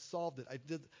 I solved it.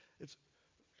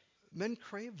 Men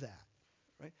crave that,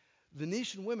 right?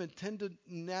 Venetian women tend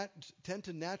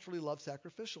to naturally love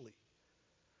sacrificially.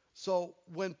 So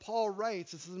when Paul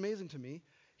writes, this is amazing to me,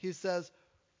 he says,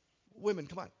 women,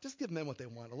 come on, just give men what they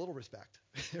want, a little respect,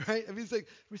 right? I mean, he's like,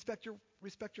 respect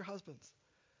your husbands.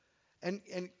 And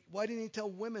why didn't he tell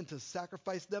women to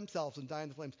sacrifice themselves and die in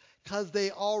the flames? Because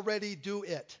they already do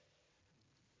it.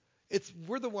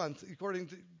 We're the ones, according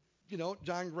to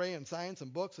John Gray and science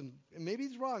and books, and maybe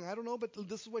he's wrong, I don't know, but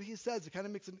this is what he says. It kind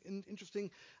of makes an interesting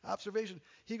observation.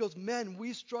 He goes, men,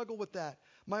 we struggle with that.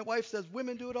 My wife says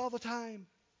women do it all the time.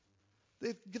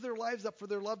 They give their lives up for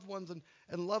their loved ones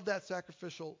and love that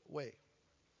sacrificial way.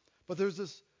 But there's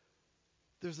this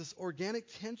organic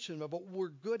tension of what we're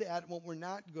good at and what we're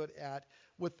not good at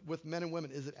with men and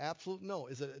women. Is it absolute? No.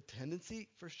 Is it a tendency?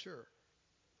 For sure.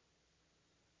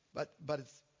 But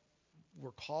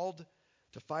we're called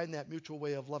to find that mutual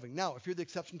way of loving. Now, if you're the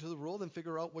exception to the rule, then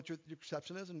figure out what your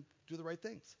exception is and do the right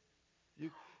things.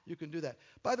 You can do that.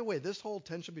 By the way, this whole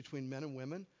tension between men and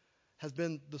women has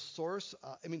been the source.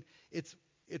 It's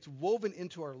woven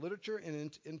into our literature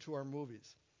and into our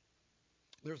movies.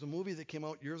 There's a movie that came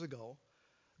out years ago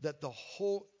that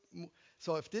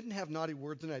so if it didn't have naughty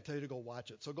words in it, I tell you to go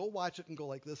watch it. So go watch it and go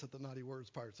like this at the naughty words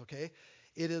parts, okay?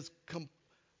 It is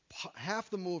half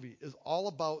the movie is all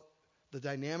about the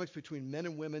dynamics between men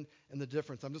and women and the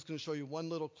difference. I'm just going to show you one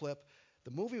little clip.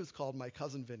 The movie was called My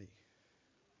Cousin Vinny.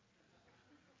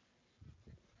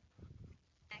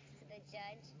 Back to the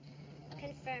judge,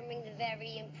 confirming the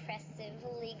very impressive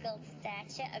legal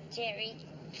stature of Jerry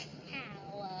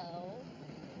Callow.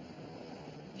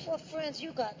 What friends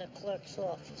you got in the clerk's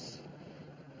office?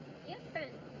 Your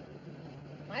friend,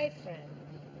 My friend.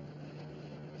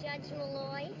 Judge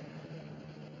Malloy.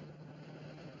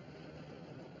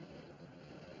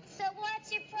 So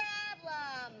what's your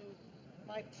problem?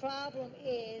 My problem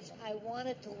is I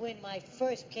wanted to win my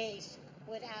first case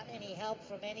without any help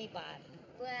from anybody.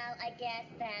 Well, I guess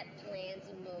that plan's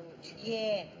a moot.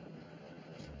 Yeah.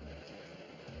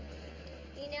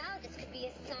 This could be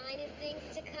a sign of things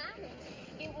to come.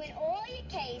 You win all your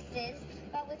cases,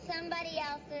 but with somebody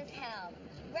else's help.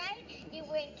 Right? You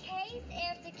win case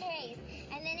after case,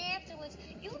 and then afterwards,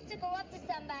 you have to go up to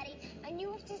somebody, and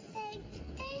you have to say,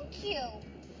 thank you.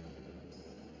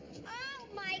 Oh,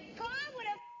 my God, what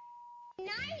a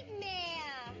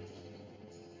nightmare.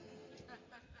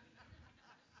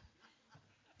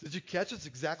 Did you catch it's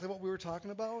exactly what we were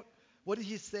talking about? What did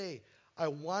he say? I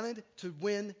wanted to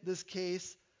win this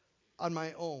case on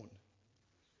my own.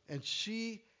 And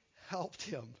she helped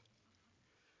him,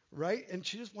 right? And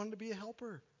she just wanted to be a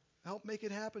helper, help make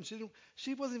it happen.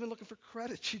 She wasn't even looking for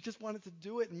credit. She just wanted to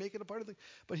do it and make it a part of the.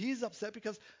 But he's upset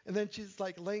because, and then she's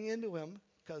like laying into him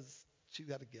because she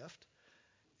got a gift.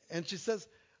 And she says,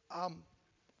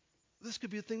 this could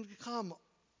be a thing to come.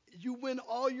 You win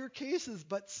all your cases,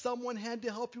 but someone had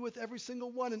to help you with every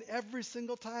single one. And every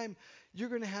single time, you're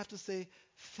going to have to say,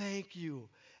 thank you.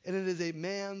 And it is a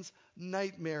man's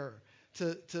nightmare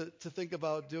to think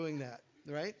about doing that,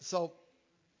 right? So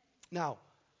now,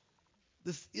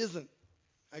 this isn't,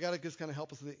 I got to just kind of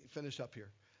help us finish up here.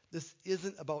 This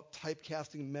isn't about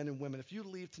typecasting men and women. If you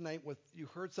leave tonight with, you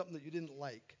heard something that you didn't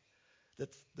like,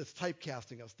 that's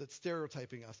typecasting us, that's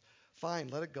stereotyping us, fine,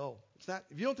 let it go. It's not,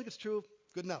 if you don't think it's true,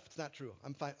 good enough. It's not true.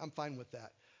 I'm fine with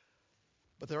that.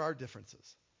 But there are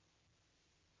differences.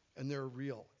 And they're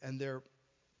real. And they're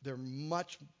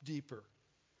much deeper.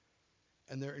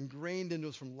 And they're ingrained into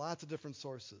us from lots of different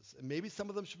sources. And maybe some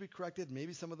of them should be corrected,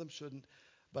 maybe some of them shouldn't,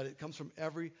 but it comes from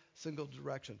every single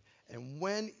direction. And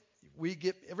when we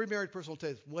get, every married person will tell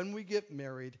you this, when we get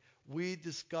married, we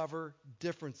discover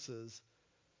differences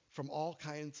from all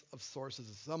kinds of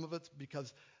sources. Some of it's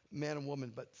because man and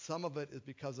woman, but some of it is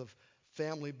because of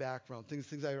family background,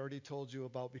 things I already told you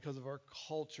about, because of our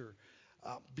culture,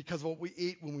 because of what we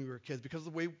ate when we were kids, because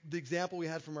of the example we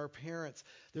had from our parents.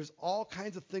 There's all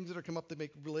kinds of things that are come up that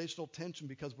make relational tension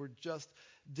because we're just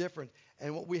different.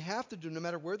 And what we have to do, no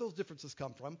matter where those differences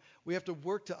come from, we have to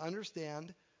work to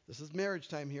understand, this is marriage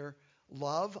time here,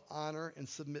 love, honor, and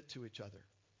submit to each other.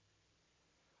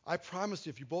 I promise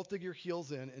you, if you both dig your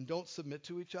heels in and don't submit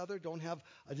to each other, don't have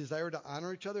a desire to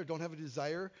honor each other, don't have a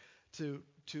desire to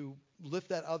lift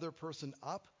that other person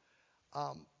up,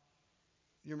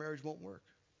 your marriage won't work.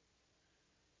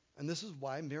 And this is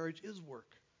why marriage is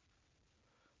work.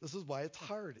 This is why it's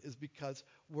hard, is because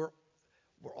we're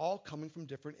all coming from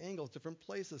different angles, different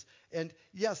places. And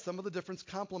yes, some of the differences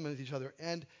complement each other,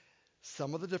 and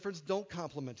some of the differences don't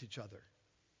complement each other.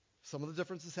 Some of the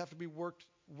differences have to be worked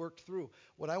through.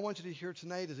 What I want you to hear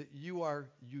tonight is that you are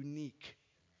unique.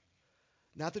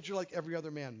 Not that you're like every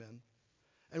other man, men.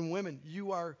 And women,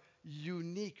 you are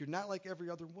unique. You're not like every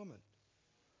other woman.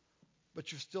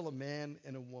 But you're still a man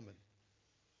and a woman.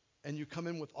 And you come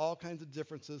in with all kinds of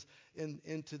differences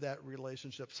into that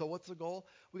relationship. So what's the goal?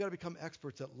 We got to become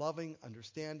experts at loving,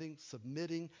 understanding,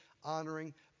 submitting,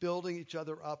 honoring, building each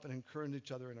other up, and encouraging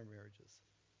each other in our marriages.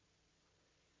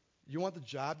 You want the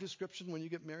job description when you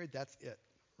get married? That's it,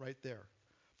 right there.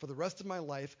 For the rest of my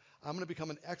life, I'm going to become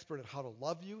an expert at how to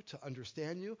love you, to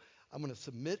understand you. I'm going to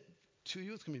submit to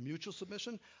you. It's going to be mutual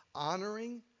submission,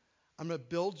 honoring. I'm going to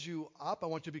build you up. I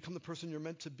want you to become the person you're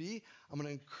meant to be. I'm going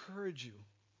to encourage you.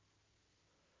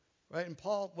 Right? And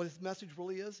Paul, what his message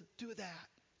really is, do that.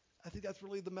 I think that's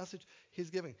really the message he's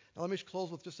giving. Now let me close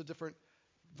with just a different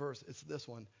verse. It's this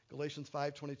one, Galatians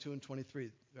 5:22 and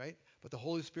 23, right? But the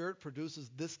Holy Spirit produces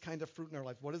this kind of fruit in our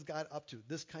life. What is God up to?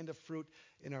 This kind of fruit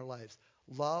in our lives.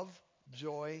 Love,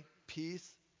 joy,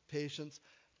 peace, patience,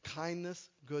 kindness,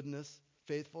 goodness,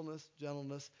 faithfulness,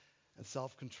 gentleness, and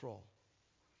self-control.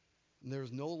 And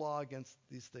there's no law against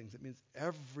these things. It means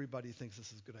everybody thinks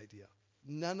this is a good idea.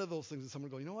 None of those things that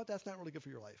someone go, you know what, that's not really good for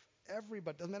your life.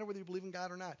 Everybody, doesn't matter whether you believe in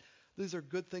God or not. These are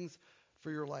good things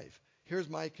for your life. Here's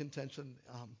my contention.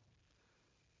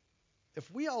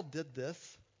 If we all did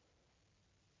this,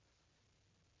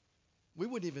 we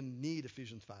wouldn't even need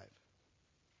Ephesians 5.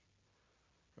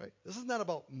 Right? This is not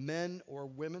about men or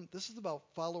women. This is about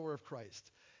follower of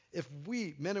Christ. If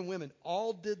we, men and women,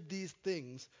 all did these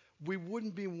things, we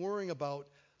wouldn't be worrying about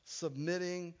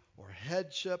submitting or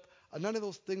headship. None of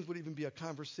those things would even be a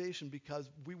conversation because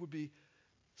we would be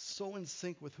so in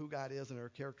sync with who God is and our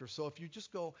character. So if you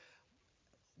just go,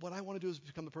 what I want to do is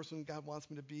become the person God wants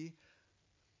me to be,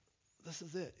 this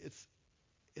is it.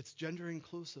 It's gender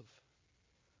inclusive.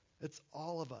 It's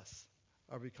all of us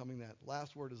are becoming that.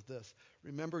 Last word is this.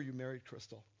 Remember, you married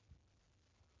Crystal.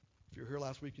 If you were here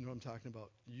last week, you know what I'm talking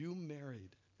about. You married,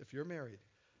 if you're married,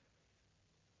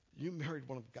 you married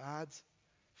one of God's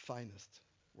finest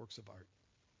works of art.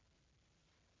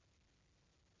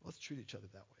 Let's treat each other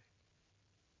that way.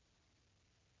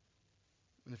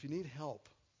 And if you need help,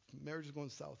 if marriage is going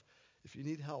south, if you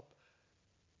need help,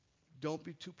 don't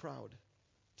be too proud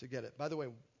to get it. By the way,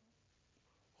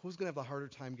 who's going to have a harder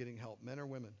time getting help, men or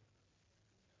women?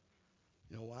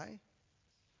 You know why?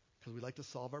 Because we like to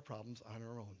solve our problems on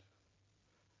our own.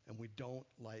 And we don't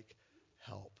like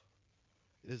help.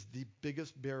 It is the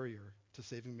biggest barrier to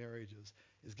saving marriages,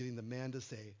 is getting the man to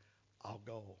say, I'll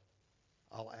go,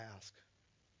 I'll ask,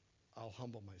 I'll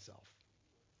humble myself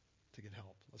to get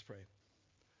help. Let's pray.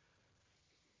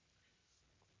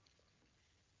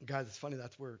 Guys, it's funny,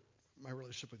 that's where my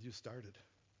relationship with you started.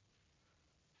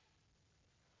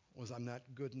 Was I'm not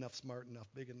good enough, smart enough,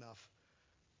 big enough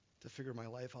to figure my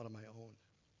life out on my own.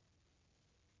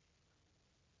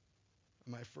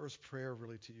 And my first prayer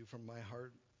really to you from my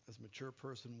heart as a mature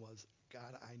person was,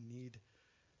 God, I need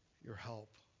your help.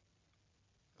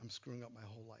 I'm screwing up my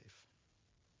whole life.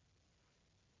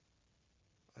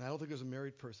 And I don't think there's a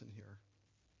married person here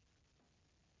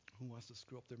who wants to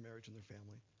screw up their marriage and their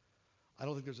family. I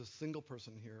don't think there's a single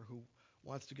person here who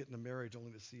wants to get in a marriage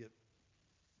only to see it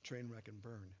train wreck and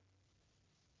burn.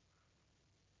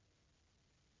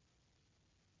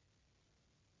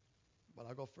 But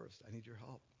I'll go first. I need your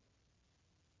help.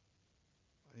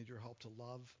 I need your help to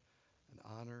love and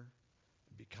honor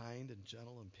and be kind and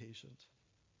gentle and patient,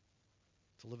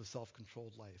 to live a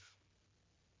self-controlled life.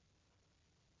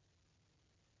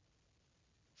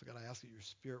 So God, I ask that your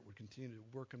Spirit would continue to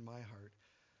work in my heart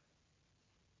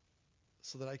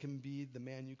so that I can be the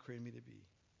man you created me to be.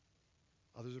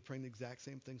 Others are praying the exact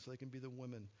same thing so they can be the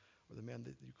women or the man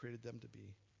that you created them to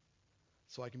be.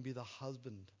 So I can be the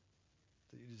husband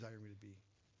that you desire me to be.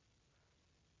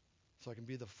 So I can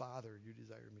be the father you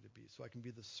desire me to be. So I can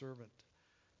be the servant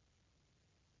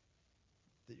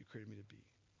that you created me to be.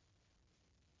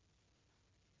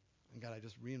 And God, I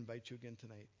just reinvite you again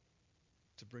tonight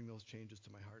to bring those changes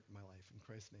to my heart and my life. In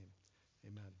Christ's name,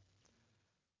 amen.